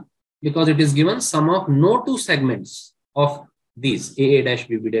ruled out? Because it is given sum of no two segments of these A dash,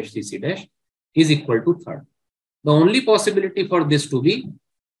 B dash, C dash is equal to third. The only possibility for this to be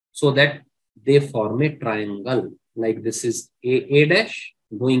so that they form a triangle, like this is A dash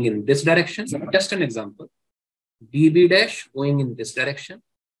going in this direction. Just an example. BB dash going in this direction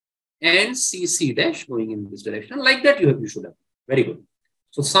and CC dash going in this direction. Like that you should have. Very good.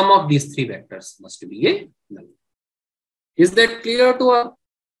 So sum of these three vectors must be a null. Is that clear to all?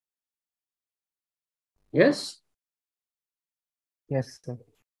 Yes? Yes, sir.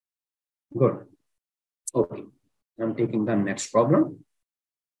 Good. Okay. I'm taking the next problem.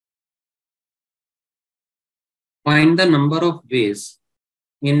 Find the number of ways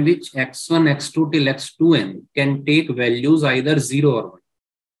in which x1, x2 till x2n can take values either 0 or 1.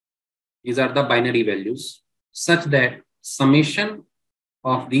 These are the binary values, such that summation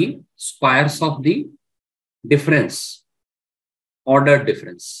of the squares of the difference, ordered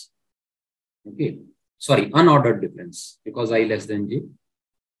difference. Okay. Sorry, unordered difference, because I less than j.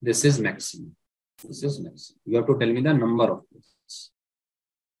 This is maximum. This is maximum. You have to tell me the number of ways.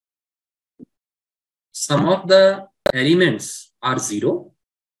 Some of the elements are 0,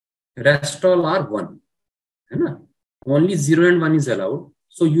 rest all are 1. Only 0 and 1 is allowed.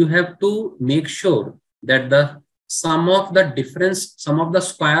 So you have to make sure that the sum of the difference, sum of the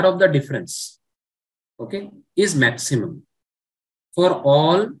square of the difference, okay, is maximum for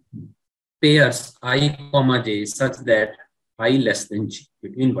all pairs I comma j such that I less than g,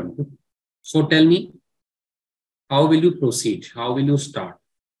 between 1 to 2. So tell me, how will you proceed? How will you start?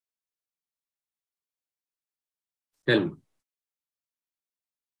 Tell me.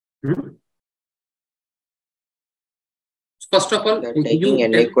 First of all, taking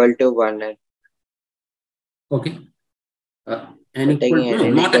n equal to 1 and okay. N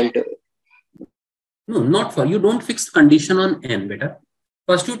equal to, not for, you don't fix condition on n, better.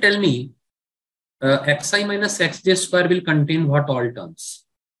 First you tell me xi minus xj square will contain what all terms.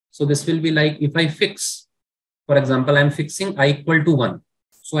 So this will be like, if I fix, for example, I'm fixing I equal to 1.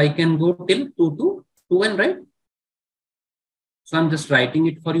 So I can go till 2 to 2n, right? So I'm just writing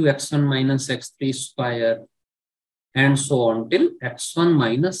it for you, x1 minus x3 square and so on till x1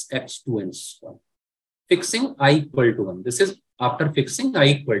 minus x2n square. Fixing I equal to 1. This is after fixing I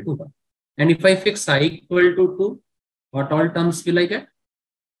equal to 1. And if I fix I equal to 2, what all terms will I get?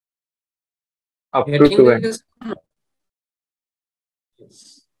 Up to 2n.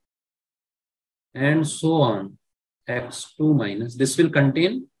 Yes. And so on. X2 minus, this will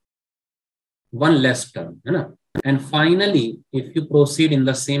contain one less term. And finally, if you proceed in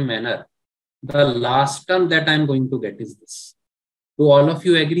the same manner, the last term that I'm going to get is this. Do all of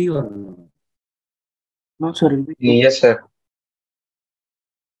you agree or no? No, sir. Yes, sir.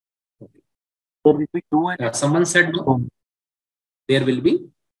 Okay. There will be 2n. Someone said no. There will be.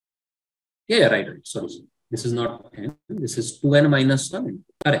 Yeah, right. Sorry. This is not n. This is 2n minus 1.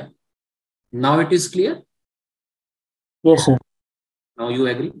 Correct. Now it is clear? Yes, sir. Now you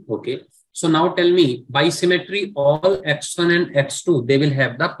agree? Okay. So now tell me, by symmetry, all x1 and x2, they will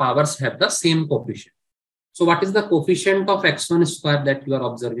have the powers have the same coefficient. So what is the coefficient of x1 square that you are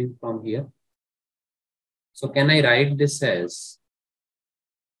observing from here? So can I write this as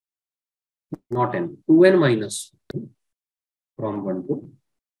not n, 2n minus 1 from 1 to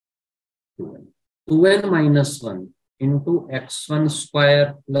 2n. 2n minus 1 into x1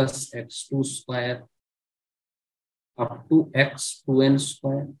 square plus x2 square up to x2n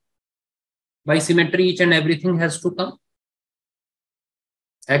square. By symmetry, each and everything has to come.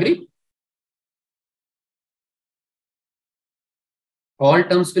 Agree? All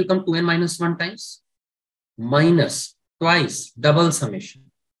terms will come 2n minus 1 times. Minus twice double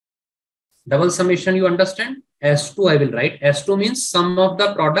summation. Double summation, you understand? S2 I will write. S2 means sum of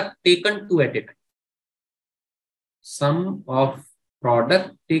the product taken two at a time. Sum of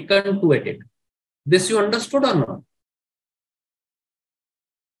product taken two at a time. This you understood or not?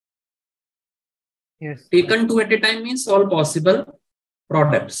 Yes. Taken two at a time means all possible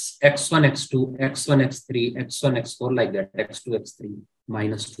products. X1, X2, X1, X3, X1, X4 like that. X2, X3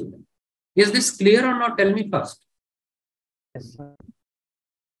 minus 2. Is this clear or not? Tell me first. Yes, sir.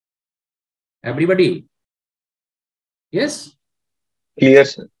 Everybody? Yes? Clear,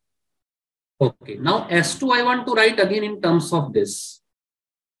 sir. Okay. Now S2 I want to write again in terms of this.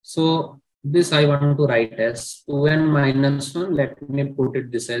 So this I want to write as 2n minus 1. Let me put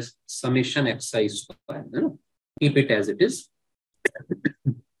it this as summation xi square. Keep it as it is.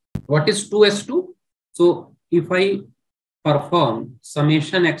 What is 2s2? So if I perform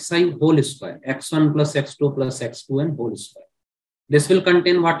summation xi whole square, x1 plus x2 plus x2n whole square, this will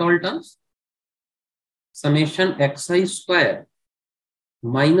contain what all terms? Summation xi square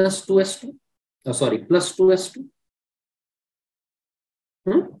minus 2s2. Sorry, plus 2s2.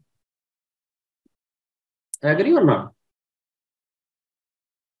 Agree or not?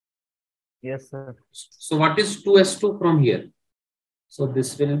 Yes, sir. So what is 2s2 from here? So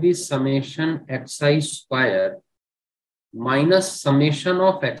this will be summation xi square minus summation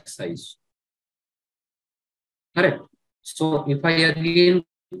of xi. Correct. So if I again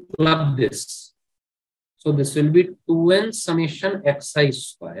club this, so this will be 2n summation xi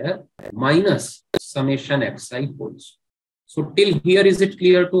square minus summation xi whole square. So till here, is it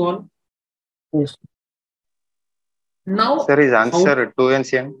clear to all? Yes. Now, Sir, is answer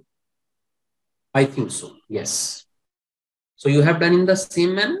 2n? I think so. Yes. So you have done in the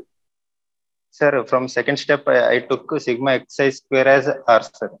same manner? Sir, from second step, I took sigma xi square as r,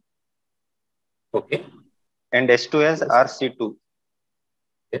 sir. Okay. And S2 as RC2.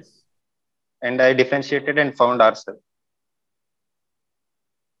 Yes. And I differentiated and found r, sir.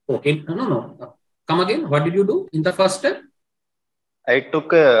 Okay. No. Come again. What did you do in the first step? I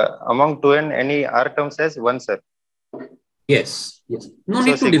took among 2n any r terms as 1, sir. Yes. No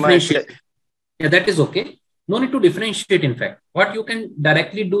need to differentiate. Yeah, that is okay. No need to differentiate, in fact. What you can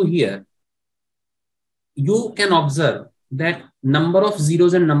directly do here, you can observe that number of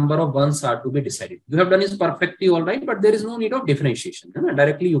zeros and number of ones are to be decided. You have done is perfectly all right, but there is no need of differentiation.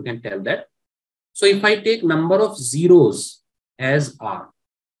 Directly you can tell that. So if I take number of zeros as R,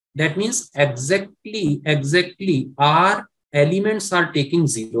 that means exactly R elements are taking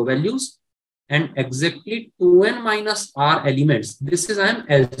zero values, and exactly 2n minus R elements. This is I am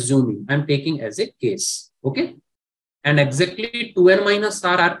assuming, I am taking as a case. Okay. And exactly 2n minus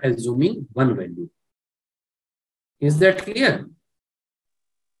R are assuming one value. Is that clear?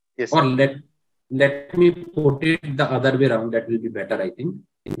 Yes. Or let me put it the other way around. That will be better, I think.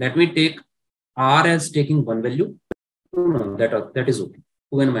 Let me take R as taking one value. No, that is okay.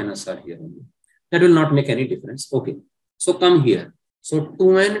 2n minus R here only. That will not make any difference. Okay. So come here. So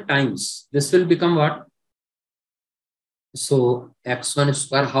 2n times this will become what? So x1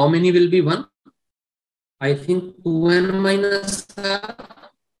 square. How many will be 1? I think 2n minus R.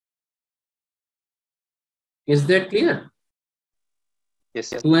 Is that clear? Yes.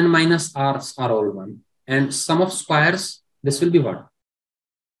 2n minus R are all 1. And sum of squares, this will be what?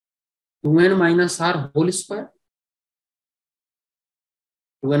 2n minus R whole square.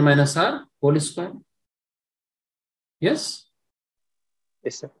 2n minus R whole square. Yes?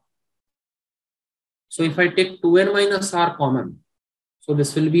 Yes, sir. So if I take 2n minus R common, so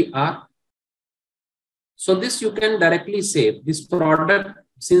this will be R. So this you can directly say, this product,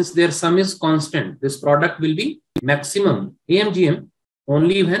 since their sum is constant, this product will be maximum AMGM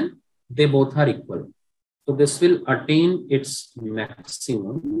only when they both are equal. So this will attain its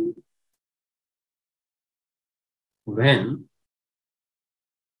maximum when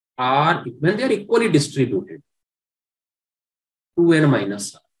they are equally distributed. 2n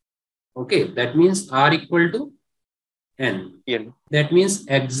minus R. Okay, that means R equal to n. That means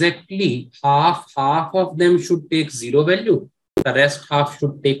exactly half of them should take 0 value. The rest half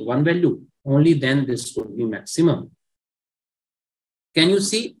should take 1 value. Only then this would be maximum. Can you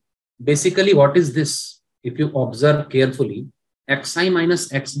see basically what is this? If you observe carefully, xi minus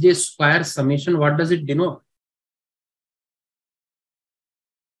xj square summation, what does it denote?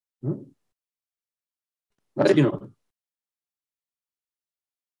 What does it denote?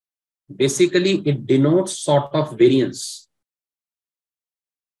 Basically, it denotes sort of variance.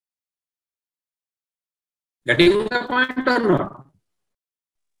 Getting the point or not?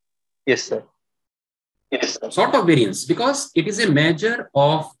 Yes, sir. Yes, sir. Sort of variance, because it is a measure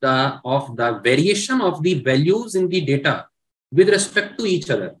of the variation of the values in the data with respect to each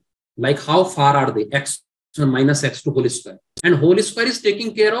other. Like how far are they? X minus x2 whole square. And whole square is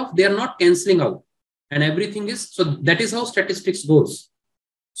taking care of, they are not cancelling out. And everything is, so that is how statistics goes.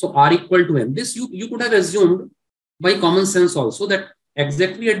 So R equal to n. This you could have assumed by common sense also that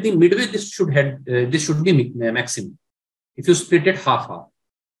exactly at the midway this should be maximum. If you split it half.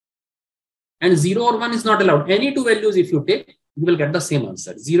 And 0 or 1 is not allowed. Any two values if you take, you will get the same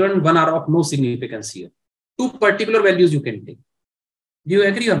answer. 0 and 1 are of no significance here. Two particular values you can take. Do you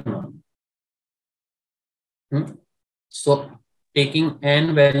agree or not? So taking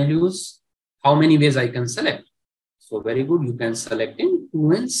n values, how many ways I can select? So very good, you can select in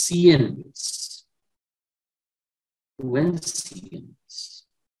 2n Cn ways. 2n Cn ways.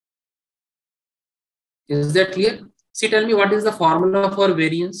 Is that clear? See, tell me what is the formula for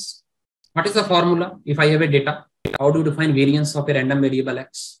variance? What is the formula? If I have a data, how do you define variance of a random variable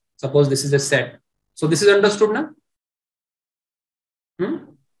x? Suppose this is a set. So this is understood now?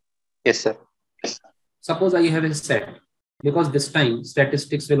 Yes, sir. Suppose I have a set, because this time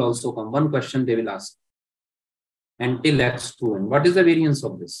statistics will also come. One question they will ask. Until x2n. What is the variance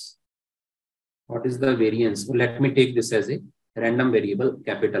of this? What is the variance? So let me take this as a random variable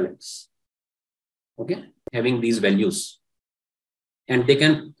capital X. Okay, having these values. And they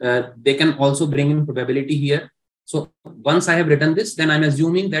can also bring in probability here. So once I have written this, then I'm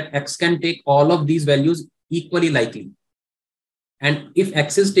assuming that x can take all of these values equally likely. And if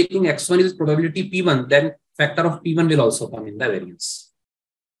x is taking x1 is probability p1, then factor of p1 will also come in the variance.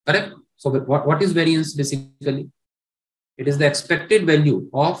 Correct? So what is variance basically? It is the expected value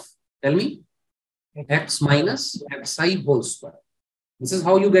of, tell me, x minus xi whole square. This is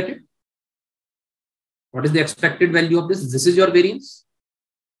how you get it. What is the expected value of this? This is your variance.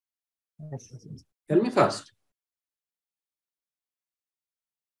 Tell me first.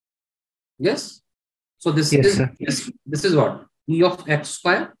 Yes. So this is what? E of x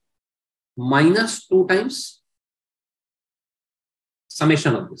square minus 2 times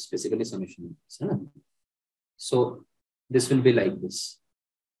summation of this, basically summation of this. So this will be like this.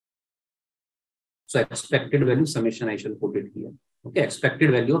 So expected value summation, I shall put it here. Okay,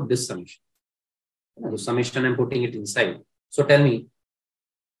 expected value of this summation. The summation I'm putting it inside. So tell me.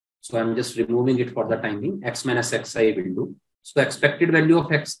 So I'm just removing it for the time being. X minus xi will do. So expected value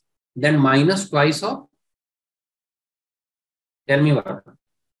of x, then minus twice of, tell me what,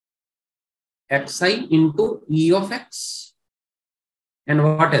 xi into e of x, and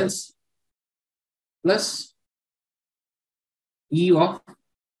what else? Plus e of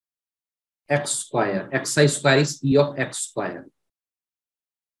x square. Xi square is e of x square.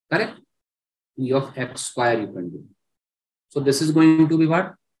 Correct? E of x square you can do. So this is going to be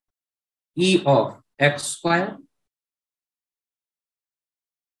what? E of x square.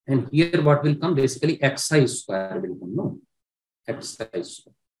 And here what will come? Basically xi square will come. No, xi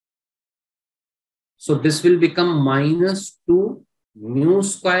square. So this will become minus 2 mu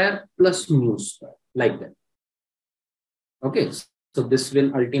square plus mu square, like that. Okay, so this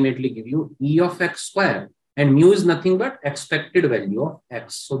will ultimately give you e of x square, and mu is nothing but expected value of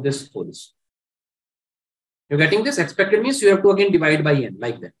x. So this holds. You're getting this? Expected means you have to again divide by n,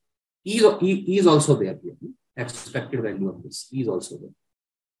 like that. E is also there here. Expected value of this e is also there.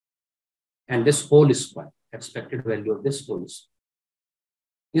 And this whole square, expected value of this whole square.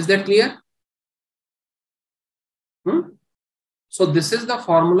 Is that clear? So this is the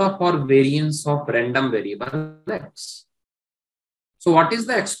formula for variance of random variable x. So what is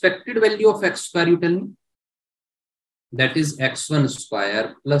the expected value of x square, you tell me? That is x1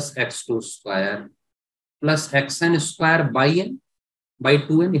 square plus x2 square plus xn square by n, by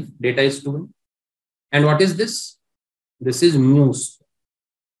 2n if data is 2n. And what is this? This is mu square.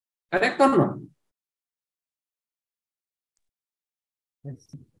 Correct or not?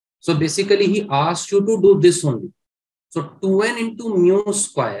 Yes. So basically he asked you to do this only. So 2n into mu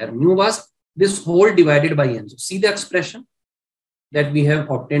square, mu was this whole divided by n. So see the expression that we have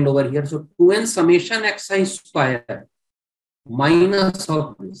obtained over here. So 2n summation xi square minus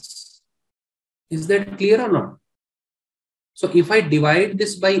of this. Is that clear or not? So if I divide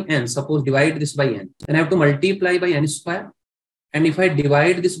this by n, suppose divide this by n, then I have to multiply by n square. And if I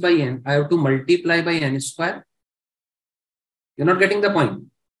divide this by n, I have to multiply by n square. You're not getting the point.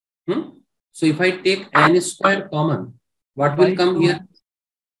 So if I take n square common, what will come here?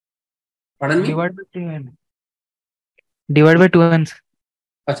 Pardon me? Divide by 2n. Divide by 2n.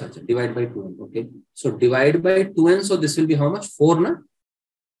 Achha, divide by 2n. Okay. So divide by 2n. So this will be how much? 4, na?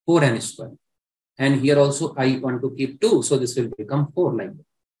 4n square. And here also I want to keep 2. So this will become 4 like that.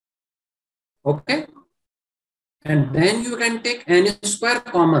 Okay. And then you can take n square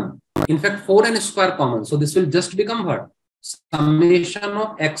common. In fact, 4n square common. So this will just become what? Summation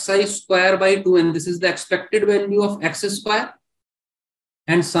of xi square by 2n. This is the expected value of x square.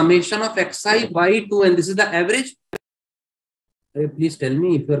 And summation of xi by 2n. This is the average. Please tell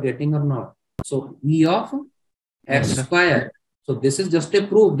me if you are getting or not. So e of x square. So this is just a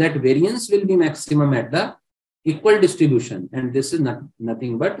proof that variance will be maximum at the equal distribution. And this is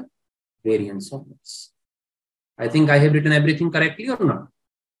nothing but variance of x. I think I have written everything correctly or not?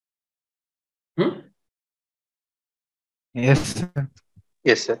 Yes, sir.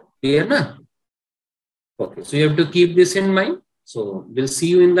 Yes, sir. Clear, na? Okay, so you have to keep this in mind. So we'll see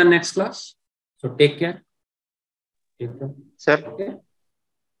you in the next class. So take care. Sir. Okay.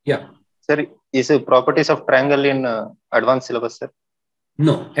 Yeah. Sir, is properties of triangle in advanced syllabus, sir?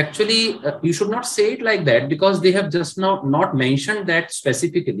 No, actually, you should not say it like that because they have just now not mentioned that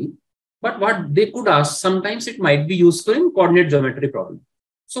specifically. But what they could ask, sometimes it might be useful in coordinate geometry problem.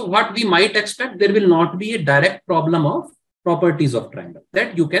 So what we might expect, there will not be a direct problem of properties of triangle.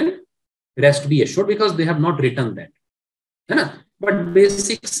 That you can rest be assured because they have not written that. But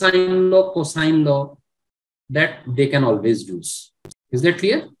basic sine law, cosine law, that they can always use. Is that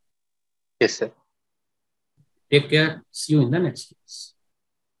clear? Yes, sir. Take care. See you in the next class.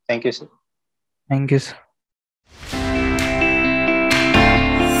 Thank you, sir. Thank you, sir.